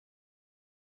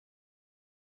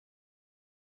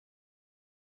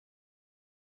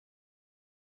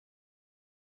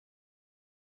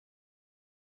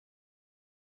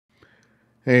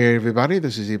Hey everybody,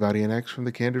 this is Ibarionex from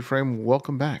the Candid Frame.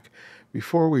 Welcome back.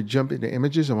 Before we jump into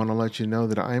images, I want to let you know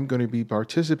that I am going to be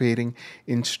participating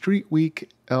in Street Week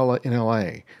in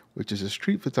LA, which is a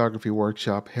street photography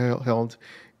workshop held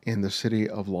in the city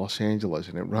of Los Angeles,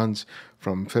 and it runs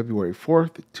from February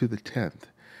 4th to the 10th.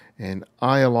 And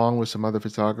I, along with some other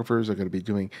photographers, are going to be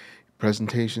doing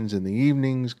presentations in the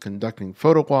evenings, conducting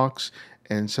photo walks,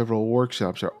 and several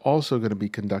workshops are also going to be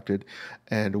conducted,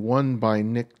 and one by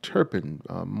Nick Turpin,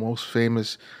 most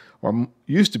famous, or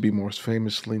used to be most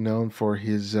famously known for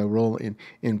his role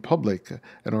in Public,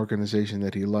 an organization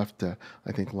that he left,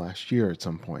 I think, last year at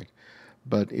some point.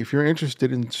 But if you're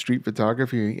interested in street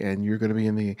photography and you're going to be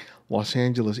in the Los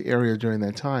Angeles area during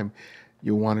that time,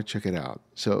 you'll want to check it out.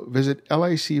 So visit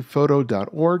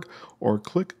lacphoto.org or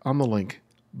click on the link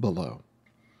below.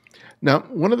 Now,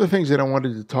 one of the things that I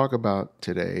wanted to talk about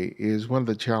today is one of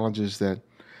the challenges that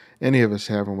any of us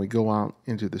have when we go out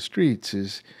into the streets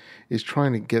is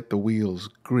trying to get the wheels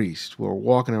greased. We're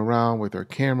walking around with our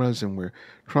cameras and we're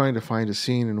trying to find a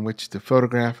scene in which to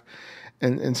photograph.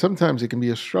 And sometimes it can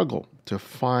be a struggle to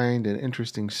find an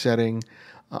interesting setting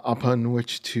upon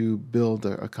which to build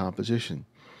a composition.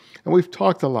 And we've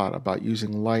talked a lot about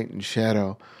using light and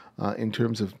shadow in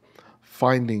terms of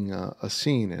finding a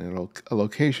scene and a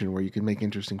location where you can make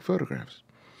interesting photographs.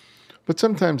 But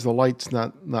sometimes the light's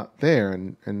not there,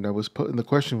 and the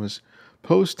question was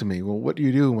posed to me, well, what do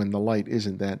you do when the light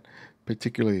isn't that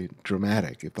particularly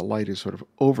dramatic, if the light is sort of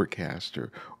overcast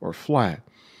or flat?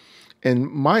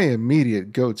 And my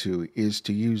immediate go-to is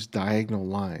to use diagonal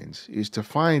lines, is to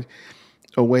find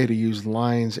a way to use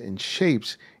lines and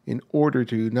shapes in order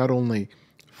to not only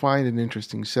find an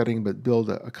interesting setting but build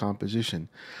a composition.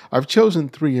 I've chosen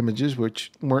 3 images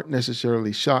which weren't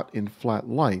necessarily shot in flat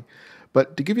light,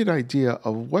 but to give you an idea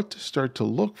of what to start to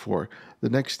look for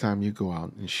the next time you go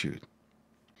out and shoot.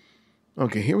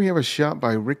 Okay, here we have a shot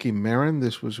by Marin.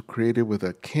 This was created with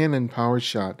a Canon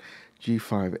PowerShot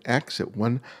G5X at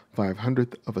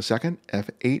 1/500th of a second,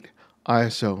 f8,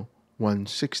 ISO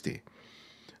 160.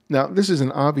 Now, this is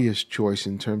an obvious choice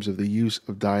in terms of the use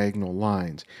of diagonal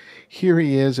lines. Here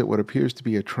he is at what appears to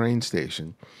be a train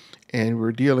station, and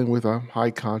we're dealing with a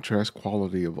high contrast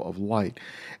quality of light.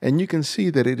 And you can see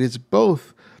that it is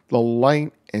both the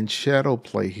light and shadow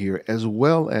play here, as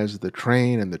well as the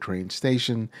train and the train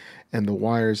station and the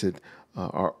wires that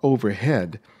are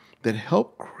overhead that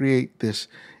help create this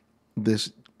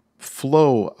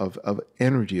flow of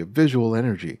energy, of visual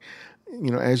energy.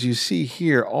 As you see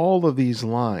here, all of these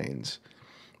lines,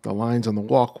 the lines on the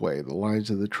walkway, the lines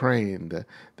of the train, the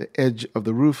edge of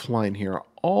the roof line here, are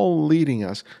all leading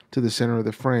us to the center of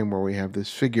the frame where we have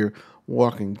this figure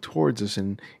walking towards us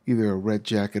in either a red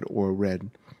jacket or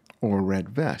a red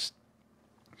vest.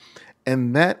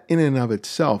 And that in and of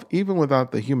itself, even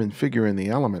without the human figure in the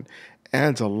element,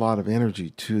 adds a lot of energy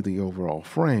to the overall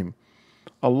frame.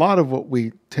 A lot of what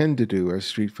we tend to do as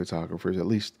street photographers, at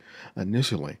least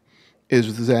initially,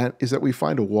 is that we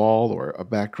find a wall or a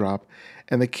backdrop,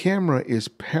 and the camera is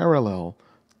parallel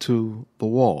to the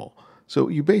wall. So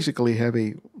you basically have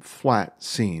a flat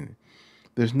scene.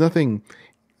 There's nothing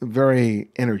very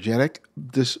energetic,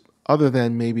 this other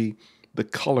than maybe the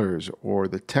colors or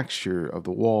the texture of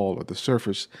the wall or the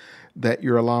surface that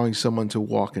you're allowing someone to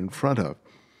walk in front of.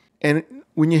 And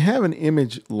when you have an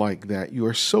image like that, you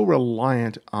are so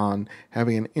reliant on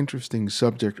having an interesting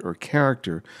subject or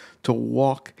character to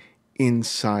walk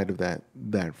inside of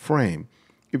that frame.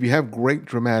 If you have great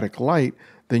dramatic light,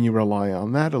 then you rely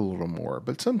on that a little more.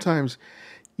 But sometimes,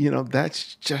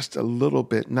 that's just a little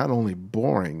bit not only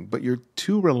boring, but you're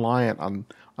too reliant on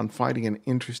finding an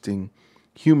interesting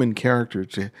human character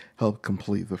to help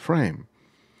complete the frame.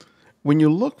 When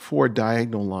you look for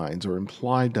diagonal lines or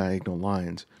implied diagonal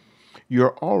lines,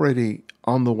 you're already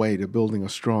on the way to building a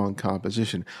strong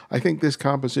composition. I think this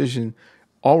composition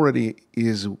already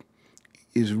is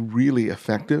really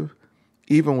effective,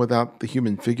 even without the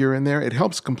human figure in there. It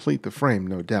helps complete the frame,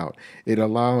 no doubt. It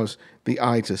allows the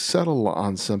eye to settle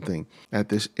on something at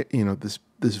this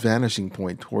vanishing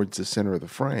point towards the center of the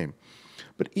frame.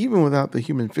 But even without the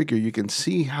human figure, you can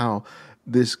see how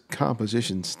this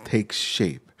composition takes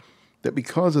shape. That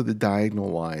because of the diagonal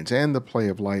lines and the play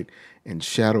of light and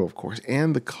shadow, of course,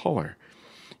 and the color,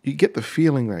 you get the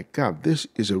feeling that, God, this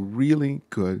is a really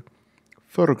good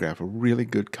photograph, a really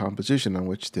good composition on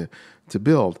which to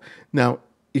build. Now,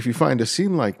 if you find a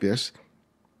scene like this,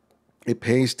 it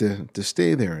pays to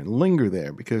stay there and linger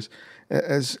there, because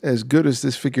as good as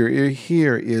this figure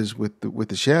here is with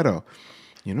the shadow,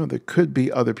 there could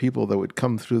be other people that would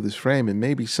come through this frame, and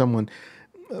maybe someone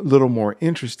a little more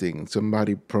interesting,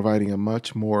 somebody providing a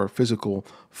much more physical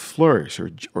flourish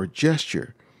or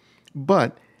gesture.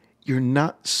 But you're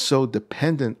not so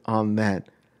dependent on that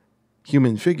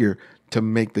human figure to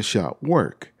make the shot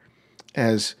work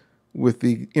as with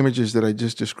the images that I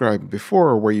just described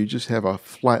before, where you just have a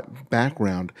flat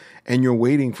background and you're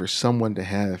waiting for someone to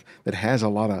have that has a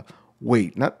lot of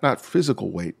weight, not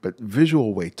physical weight, but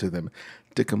visual weight to them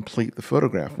to complete the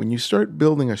photograph. When you start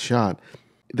building a shot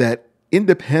that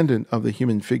independent of the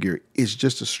human figure is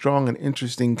just a strong and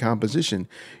interesting composition,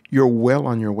 you're well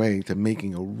on your way to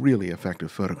making a really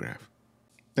effective photograph.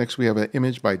 Next, we have an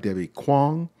image by Debby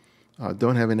Kwong.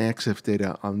 Don't have an EXIF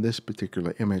data on this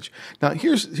particular image. Now,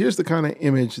 here's the kind of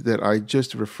image that I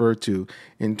just referred to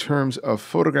in terms of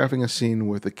photographing a scene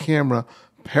with the camera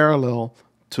parallel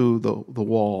to the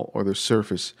wall or the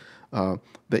surface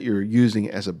that you're using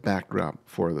as a backdrop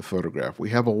for the photograph.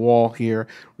 We have a wall here,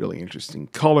 really interesting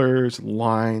colors,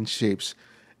 lines, shapes,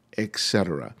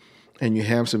 etc. And you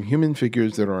have some human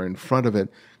figures that are in front of it,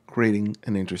 creating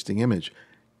an interesting image.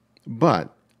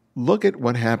 But look at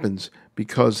what happens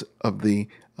because of the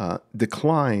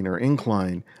decline or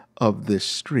incline of this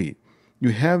street.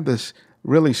 You have this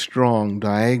really strong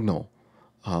diagonal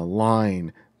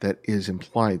line that is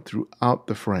implied throughout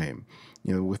the frame.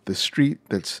 You know, with the street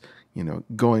that's, you know,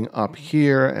 going up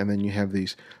here, and then you have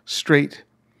these straight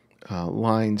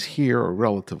lines here, or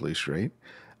relatively straight,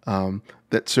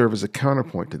 that serve as a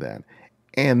counterpoint to that.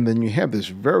 And then you have this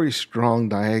very strong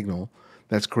diagonal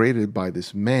that's created by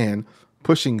this man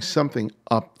pushing something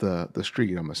up the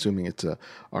street. I'm assuming it's a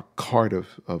cart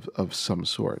of some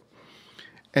sort.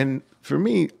 And for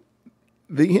me,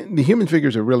 the human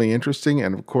figures are really interesting,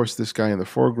 and of course this guy in the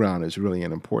foreground is really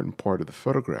an important part of the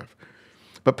photograph.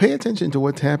 But pay attention to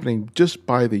what's happening just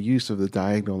by the use of the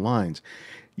diagonal lines.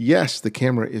 Yes, the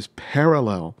camera is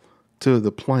parallel to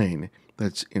the plane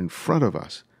that's in front of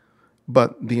us,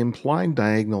 but the implied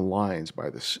diagonal lines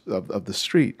by of the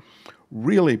street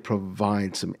really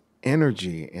provide some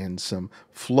energy and some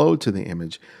flow to the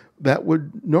image that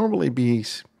would normally be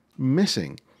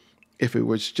missing if it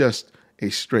was just a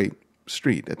straight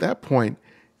street. At that point,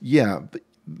 yeah,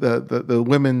 the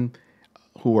women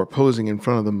who are posing in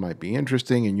front of them might be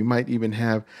interesting, and you might even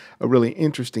have a really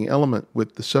interesting element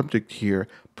with the subject here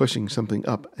pushing something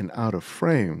up and out of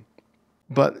frame.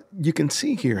 But you can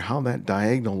see here how that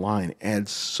diagonal line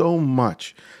adds so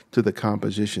much to the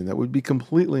composition that would be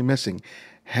completely missing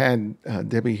had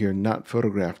Debby here not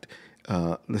photographed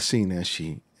the scene as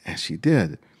she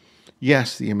did.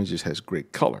 Yes, the image has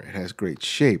great color. It has great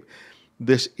shape.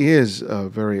 This is a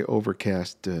very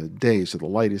overcast day, so the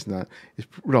light is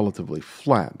relatively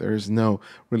flat. There is no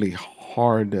really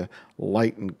hard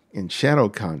light and shadow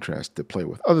contrast to play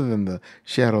with, other than the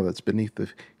shadow that's beneath the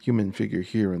human figure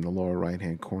here in the lower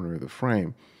right-hand corner of the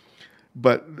frame.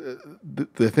 But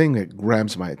the thing that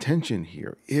grabs my attention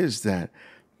here is that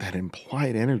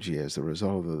implied energy as a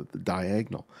result of the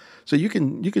diagonal. So you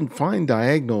can find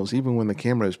diagonals even when the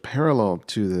camera is parallel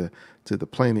to the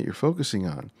plane that you're focusing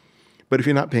on. But if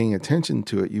you're not paying attention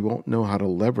to it, you won't know how to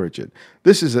leverage it.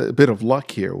 This is a bit of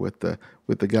luck here with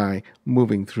the guy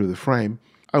moving through the frame.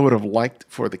 I would have liked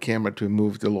for the camera to have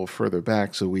moved a little further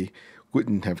back so we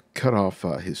wouldn't have cut off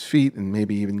his feet and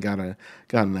maybe even gotten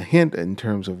a hint in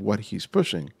terms of what he's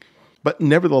pushing. But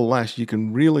nevertheless, you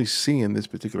can really see in this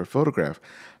particular photograph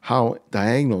how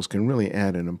diagonals can really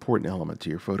add an important element to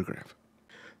your photograph.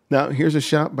 Now, here's a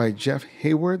shot by Jeff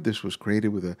Hayward. This was created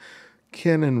with a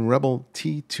Canon Rebel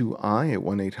T2i at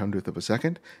 1/800th of a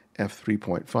second,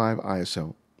 f3.5,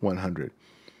 ISO 100.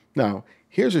 Now,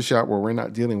 here's a shot where we're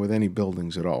not dealing with any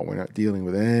buildings at all. We're not dealing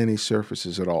with any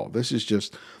surfaces at all. This is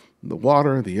just the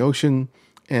water, the ocean,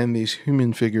 and these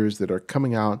human figures that are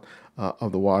coming out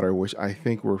of the water, which I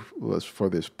think was for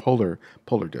this polar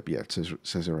dip. Yeah, it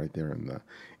says it right there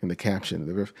in the caption.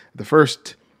 The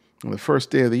first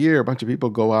day of the year, a bunch of people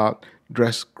go out,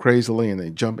 dress crazily, and they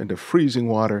jump into freezing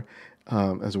water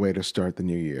as a way to start the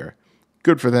new year.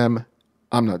 Good for them.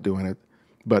 I'm not doing it,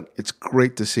 but it's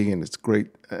great to see, and it's great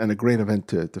and a great event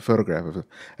to photograph,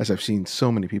 as I've seen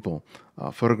so many people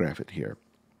photograph it here.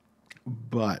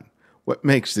 But what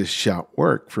makes this shot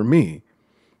work for me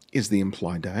is the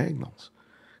implied diagonals,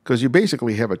 because you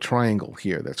basically have a triangle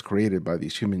here that's created by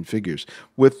these human figures,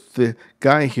 with the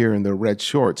guy here in the red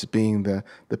shorts being the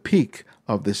peak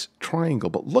of this triangle.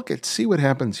 But see what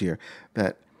happens here,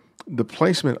 that the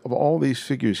placement of all these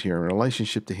figures here in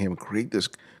relationship to him create this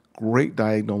great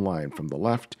diagonal line from the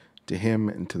left to him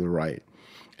and to the right.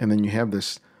 And then you have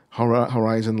this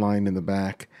horizon line in the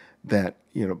back that,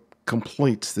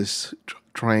 completes this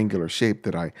triangular shape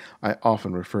that I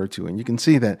often refer to. And you can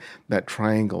see that that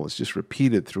triangle is just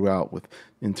repeated throughout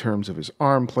in terms of his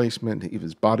arm placement, even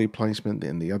his body placement,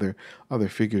 and the other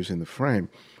figures in the frame.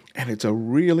 And it's a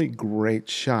really great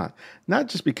shot, not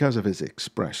just because of his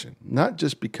expression, not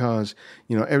just because,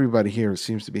 everybody here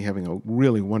seems to be having a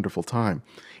really wonderful time.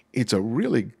 It's a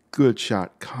really good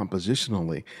shot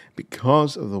compositionally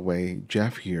because of the way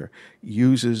Jeff here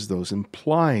uses those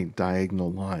implied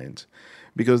diagonal lines.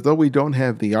 Because though we don't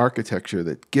have the architecture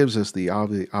that gives us the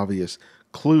obvious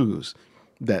clues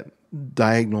that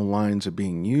diagonal lines are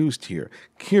being used here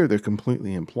they're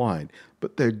completely implied,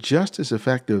 but they're just as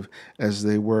effective as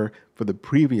they were for the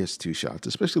previous two shots,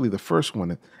 especially the first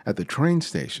one at the train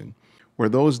station, where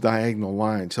those diagonal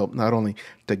lines help not only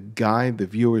to guide the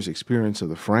viewer's experience of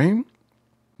the frame,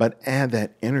 but add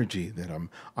that energy that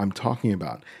I'm talking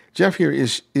about. Jeff here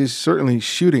is certainly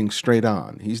shooting straight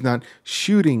on. He's not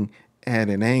shooting at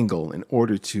an angle in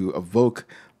order to evoke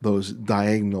those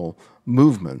diagonal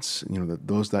movements,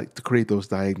 to create those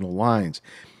diagonal lines.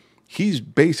 He's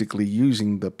basically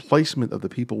using the placement of the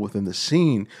people within the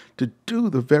scene to do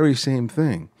the very same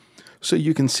thing. So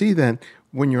you can see that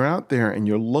when you're out there and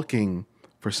you're looking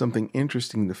for something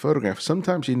interesting to photograph,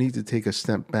 sometimes you need to take a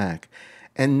step back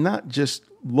and not just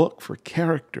look for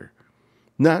character,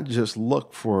 not just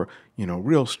look for,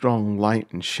 real strong light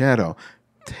and shadow.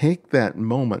 Take that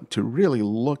moment to really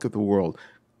look at the world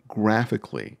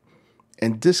graphically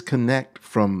and disconnect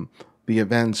from the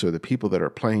events or the people that are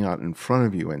playing out in front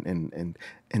of you and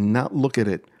not look at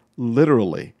it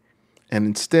literally, and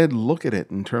instead look at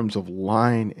it in terms of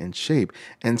line and shape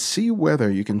and see whether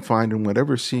you can find in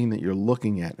whatever scene that you're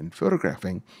looking at and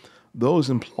photographing those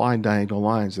implied diagonal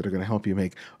lines that are going to help you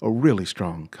make a really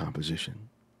strong composition.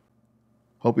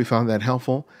 Hope you found that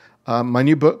helpful. My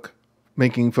new book,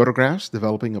 Making Photographs,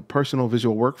 Developing a Personal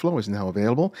Visual Workflow, is now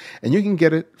available, and you can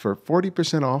get it for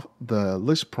 40% off the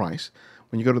list price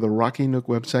when you go to the Rocky Nook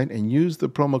website and use the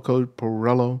promo code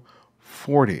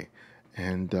Porello40.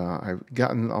 And I've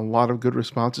gotten a lot of good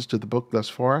responses to the book thus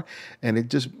far, and it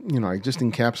just, I just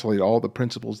encapsulate all the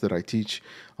principles that I teach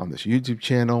on this YouTube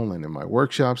channel and in my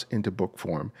workshops into book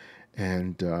form.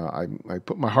 And I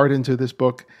put my heart into this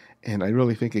book, and I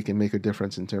really think it can make a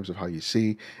difference in terms of how you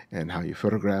see and how you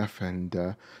photograph.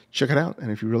 And check it out.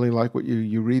 And if you really like what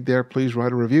you read there, please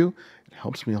write a review. It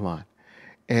helps me a lot.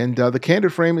 And The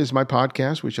Candid Frame is my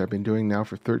podcast, which I've been doing now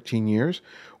for 13 years,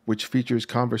 which features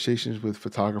conversations with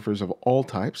photographers of all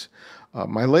types.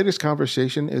 My latest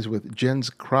conversation is with Jens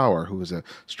Krauer, who is a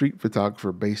street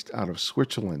photographer based out of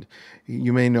Switzerland.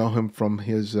 You may know him from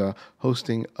his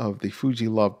hosting of the Fuji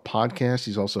Love podcast.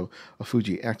 He's also a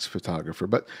Fuji X photographer.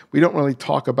 But we don't really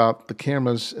talk about the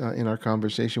cameras in our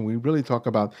conversation. We really talk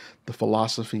about the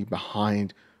philosophy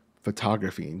behind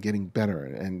photography and getting better,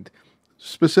 and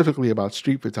specifically about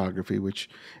street photography, which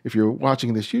if you're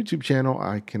watching this YouTube channel,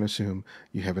 I can assume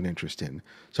you have an interest in.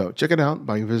 So check it out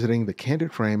by visiting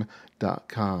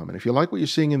thecandidframe.com. And if you like what you're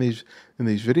seeing in these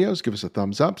videos, give us a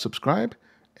thumbs up, subscribe,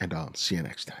 and I'll see you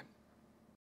next time.